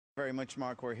very much,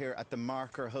 Mark. We're here at the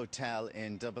Marker Hotel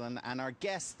in Dublin, and our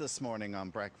guest this morning on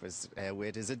Breakfast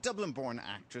With is a Dublin-born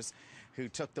actress who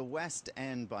took the West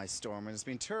End by storm and has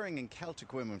been touring in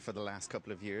Celtic Women for the last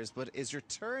couple of years, but is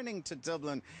returning to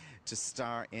Dublin to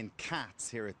star in Cats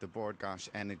here at the Bord Gáis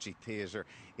Energy Theatre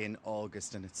in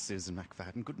August. And it's Susan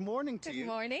McFadden. Good morning to you.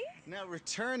 Good morning. Now,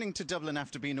 returning to Dublin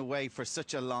after being away for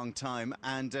such a long time,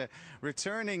 and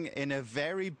returning in a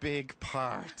very big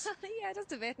part. Yeah,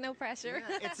 just a bit, no pressure.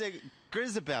 Yeah, it's a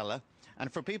Grizabella.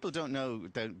 And for people who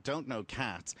don't know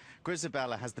Cats,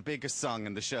 Grizabella has the biggest song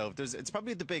in the show. It's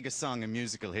probably the biggest song in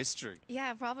musical history.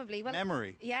 Yeah, probably. Well,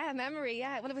 Memory. Yeah, Memory,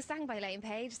 yeah. Well, it was sang by Elaine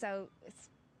Page, so it's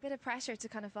a bit of pressure to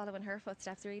kind of follow in her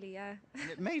footsteps, really, yeah. And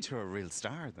it made her a real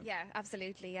star, then. Yeah,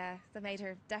 absolutely, yeah. That made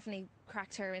her, definitely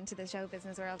cracked her into the show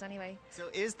business world anyway. So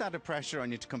is that a pressure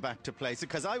on you to come back to play?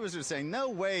 Because I was just saying, no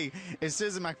way is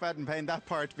Susan McFadden playing that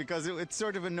part, because it's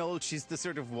sort of she's the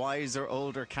sort of wiser,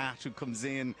 older cat who comes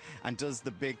in and does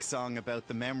the big song about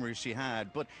the memories she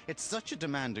had. But it's such a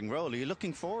demanding role. Are you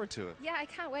looking forward to it? Yeah, I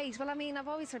can't wait. Well, I mean, I've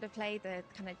always sort of played the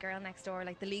kind of girl next door,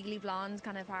 like the Legally Blonde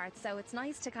kind of part. So it's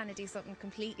nice to kind of do something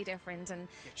completely different and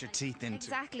get your teeth into.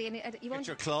 Exactly, and you won't get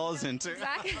your claws into.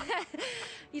 Exactly.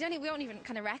 We won't even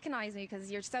kind of recognise me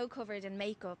because you're so covered in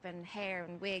makeup and hair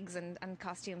and wigs and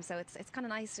costumes. So it's kind of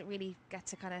nice to really get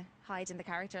to kind of hide in the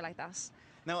character like that.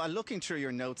 Now, looking through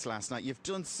your notes last night, you've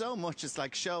done so much. It's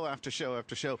like show after show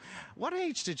after show. What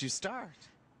age did you start?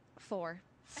 4.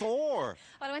 4?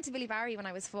 Well, I went to Billy Barry when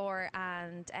I was 4,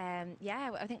 and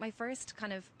I think my first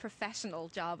kind of professional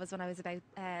job was when I was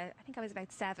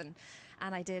about 7,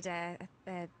 and I did a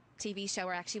TV show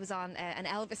where I actually was on an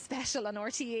Elvis special on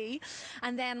RTE,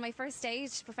 and then my first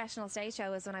professional stage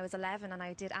show was when I was 11, and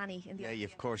I did Annie in the Olympia.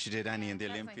 Of course you did Annie in the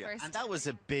Olympia, and that was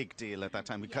a big deal at that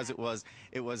time because it was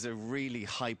a really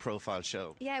high profile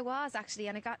show. Yeah, it was actually,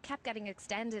 and it kept getting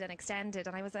extended,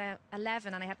 and I was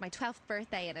 11 and I had my 12th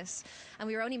birthday in it, and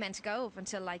we were only meant to go up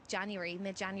until like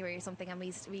mid-January or something, and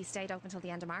we stayed up until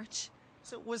the end of March.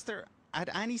 So was there,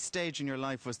 at any stage in your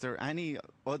life, was there any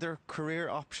other career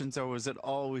options, or was it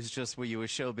always just, were you a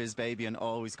showbiz baby and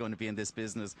always going to be in this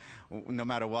business no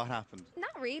matter what happened?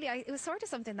 Not really. It was sort of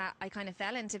something that I kind of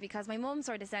fell into because my mum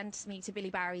sort of sent me to Billy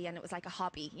Barry, and it was like a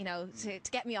hobby, to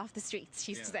get me off the streets,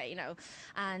 she used to say,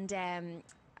 and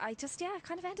I just,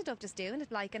 kind of ended up just doing it,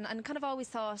 and kind of always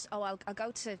thought, I'll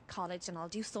go to college and I'll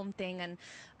do something,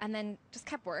 and then just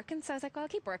kept working. So I was like, well, I'll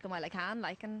keep working while I can,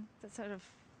 and that's sort of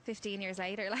 15 years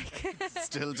later,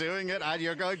 Still doing it, and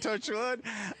you're going touch wood.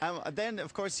 Then,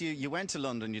 of course, you went to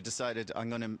London. You decided, I'm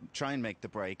going to try and make the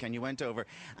break, and you went over.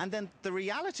 And then the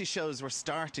reality shows were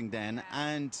starting then,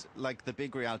 and like the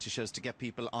big reality shows to get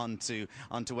people onto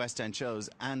West End shows.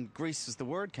 And Grease Was the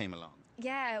Word came along.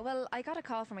 Yeah, well, I got a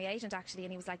call from my agent actually,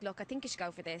 and he was like, look, I think you should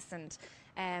go for this.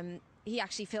 And he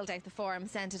actually filled out the form,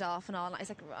 sent it off and all. And I was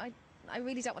like, I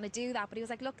really don't want to do that, but he was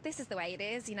like, look, this is the way it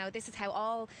is, this is how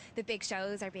all the big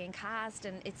shows are being cast,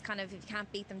 and it's kind of, if you can't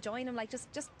beat them, join them,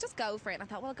 just go for it. And I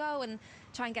thought, well, go and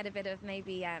try and get a bit of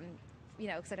maybe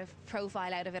sort of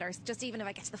profile out of it, or just even if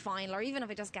I get to the final, or even if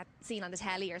I just get seen on the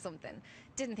telly or something.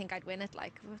 Didn't think I'd win it,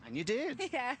 and you did.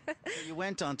 Yeah. So you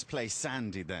went on to play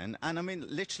Sandy then, and I mean,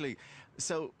 literally,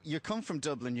 so you come from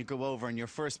Dublin, you go over, and your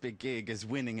first big gig is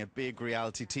winning a big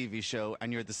reality TV show,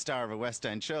 and you're the star of a West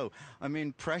End show. I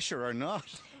mean, pressure or not?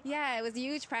 Yeah, it was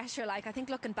huge pressure. I think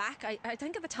looking back, I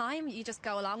think at the time you just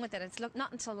go along with it. It's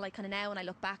not until kind of now when I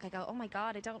look back, I go, oh my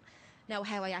God, I don't know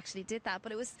how I actually did that.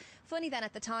 But it was funny then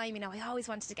at the time, I always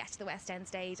wanted to get to the West End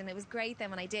stage, and it was great then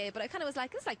when I did, but I kind of was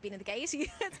like, it's like being in the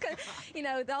Gaiety. It's kind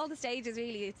of, all the stages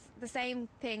really, it's the same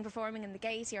thing, performing in the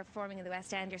Gaiety or performing in the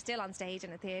West End. You're still on stage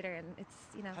in a theatre, and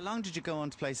it's, How long did you go on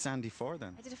to play Sandy for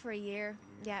then? I did it for a year.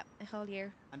 Yeah, a whole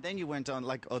year. And then you went on,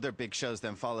 like other big shows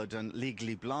then followed, and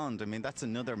Legally Blonde. I mean, that's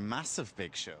another massive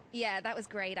big show. Yeah, that was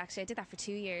great actually. I did that for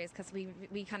 2 years because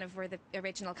we kind of were the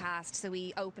original cast, so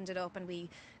we opened it up and we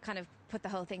kind of put the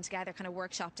whole thing together, kind of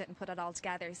workshopped it and put it all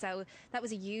together. So that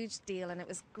was a huge deal, and it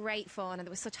was great fun, and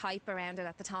there was such hype around it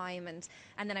at the time. And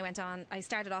then I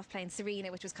started off playing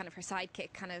Serena, which was kind of her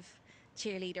sidekick, kind of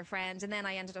cheerleader friend, and then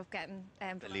I ended up getting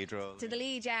the lead role. To the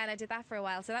lead, yeah, and I did that for a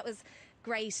while. So that was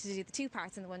great to do the 2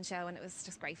 parts in the one show, and it was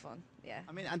just great fun. Yeah.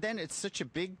 I mean, and then it's such a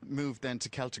big move then to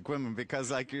Celtic Women,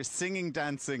 because you're singing,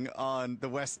 dancing on the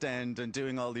West End and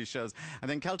doing all these shows, and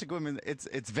then Celtic Women, it's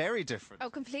very different. Oh,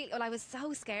 completely. Well, I was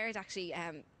so scared actually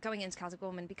going into Celtic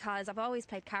Woman, because I've always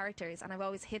played characters and I've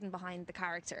always hidden behind the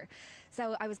character.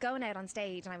 So I was going out on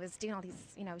stage and I was doing all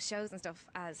these shows and stuff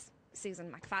as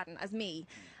Susan McFadden as me.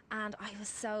 And I was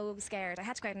so scared. I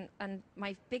had to go out and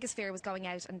my biggest fear was going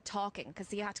out and talking,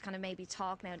 because you had to kind of maybe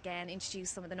talk now and again, introduce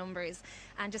some of the numbers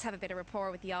and just have a bit of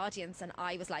rapport with the audience. And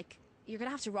I was like, you're going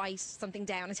to have to write something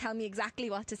down and tell me exactly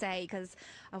what to say, because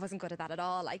I wasn't good at that at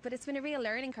all. But it's been a real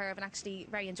learning curve, and actually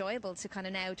very enjoyable to kind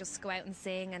of now just go out and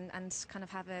sing and kind of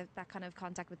have that kind of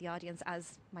contact with the audience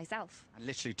as myself. And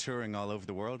literally touring all over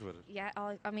the world with it.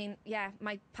 Yeah,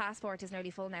 my passport is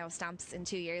nearly full now of stamps in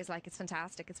 2 years. It's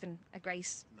fantastic. It's been a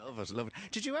great... Love it, love it.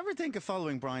 Did you ever think of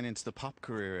following Brian into the pop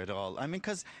career at all? I mean,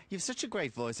 because you've such a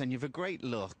great voice and you've a great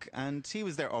look, and he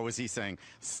was there, or was he saying,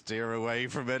 steer away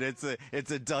from it,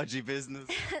 it's a dodgy business?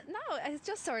 No, it's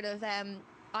just sort of,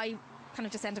 I kind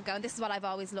of just end up going, this is what I've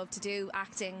always loved to do,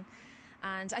 acting.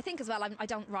 And I think as well, I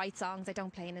don't write songs, I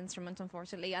don't play an instrument,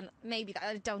 unfortunately, and maybe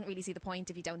I don't really see the point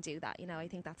if you don't do that. I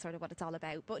think that's sort of what it's all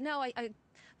about. But no, I've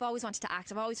always wanted to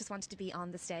act. I've always just wanted to be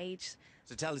on the stage.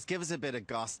 So tell us, give us a bit of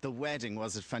goss. The wedding,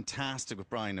 was it fantastic with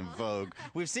Brian and Vogue?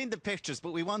 We've seen the pictures,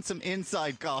 but we want some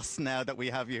inside goss now that we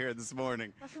have you here this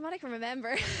morning. Well, from what I can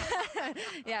remember,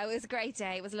 yeah, it was a great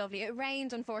day. It was lovely. It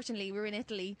rained, unfortunately. We were in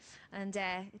Italy, and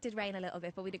it did rain a little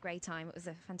bit, but we had a great time. It was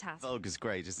a fantastic... Vogue is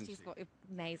great, isn't she? She's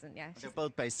amazing, yeah. They're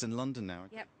both based in London now.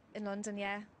 Yep, in London,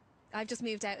 yeah. I've just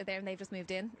moved out of there and they've just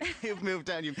moved in. You've moved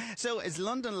down. So is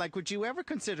London, would you ever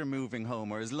consider moving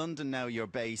home, or is London now your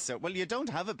base? Well, you don't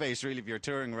have a base really if you're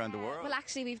touring around the world. Well,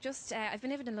 actually, we've just, I've been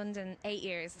living in London 8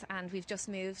 years, and we've just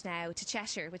moved now to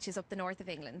Cheshire, which is up the north of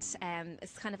England.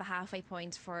 It's kind of a halfway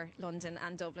point for London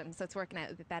and Dublin, so it's working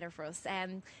out a bit better for us.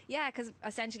 Yeah, because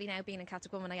essentially now being a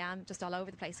Celtic woman, I am just all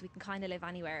over the place. We can kind of live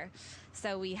anywhere.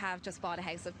 So we have just bought a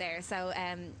house up there. So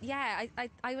yeah,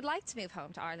 I would like to move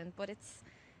home to Ireland, but it's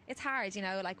hard,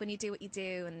 when you do what you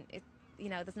do, and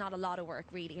there's not a lot of work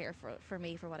really here for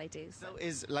me for what I do. So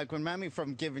is when Mammy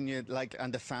from giving you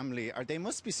and the family, they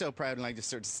must be so proud and to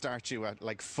sort of start you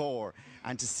at 4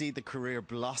 and to see the career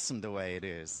blossom the way it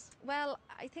is. Well,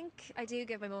 I think I do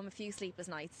give my mum a few sleepless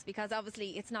nights, because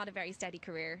obviously it's not a very steady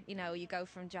career. You go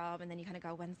from job and then you kind of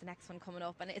go, when's the next one coming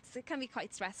up? And it can be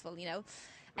quite stressful,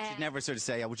 But she'd never sort of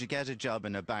say, would you get a job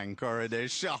in a bank or in a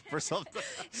shop or something?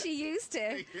 She used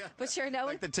to, yeah. But sure, no.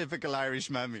 Like the typical Irish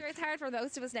mammy. Sure, it's hard for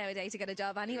most of us nowadays to get a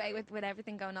job anyway, with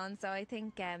everything going on. So I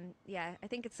think, I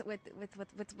think it's with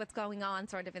what's going on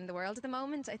sort of in the world at the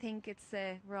moment. I think it's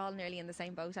we're all nearly in the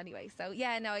same boat anyway. So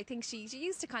yeah, no, I think she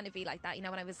used to kind of be like that.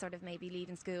 When I was sort of maybe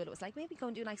leaving school, it was like, maybe go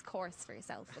and do a nice course for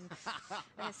yourself, and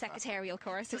a secretarial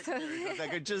course or something. I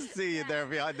could just see you there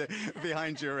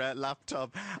behind your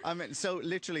laptop. I mean, so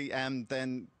literally,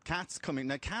 then Cats coming.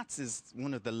 Now, Cats is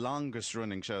one of the longest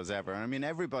running shows ever. I mean,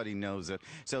 everybody knows it.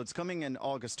 So it's coming in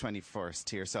August 21st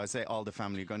here. So I say all the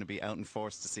family are going to be out in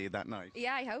force to see it that night.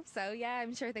 Yeah, I hope so. Yeah,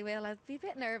 I'm sure they will. I'll be a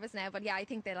bit nervous now, but yeah, I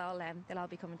think they'll all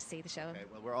be coming to see the show. Okay,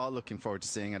 well, we're all looking forward to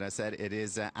seeing it. I said it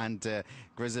is, and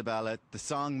Grizabella, the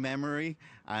song Memory.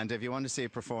 And if you want to see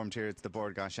it performed here, it's the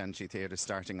Bord Gáis Energy Theatre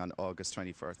starting on August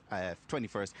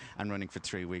 21st and running for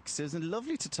 3 weeks. Susan,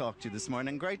 lovely to talk to you this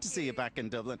morning. Great to see you back in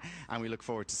Dublin. And we look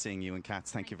forward to seeing you and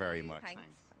Cats. Thank you very much. Thanks.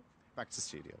 Back to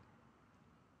studio.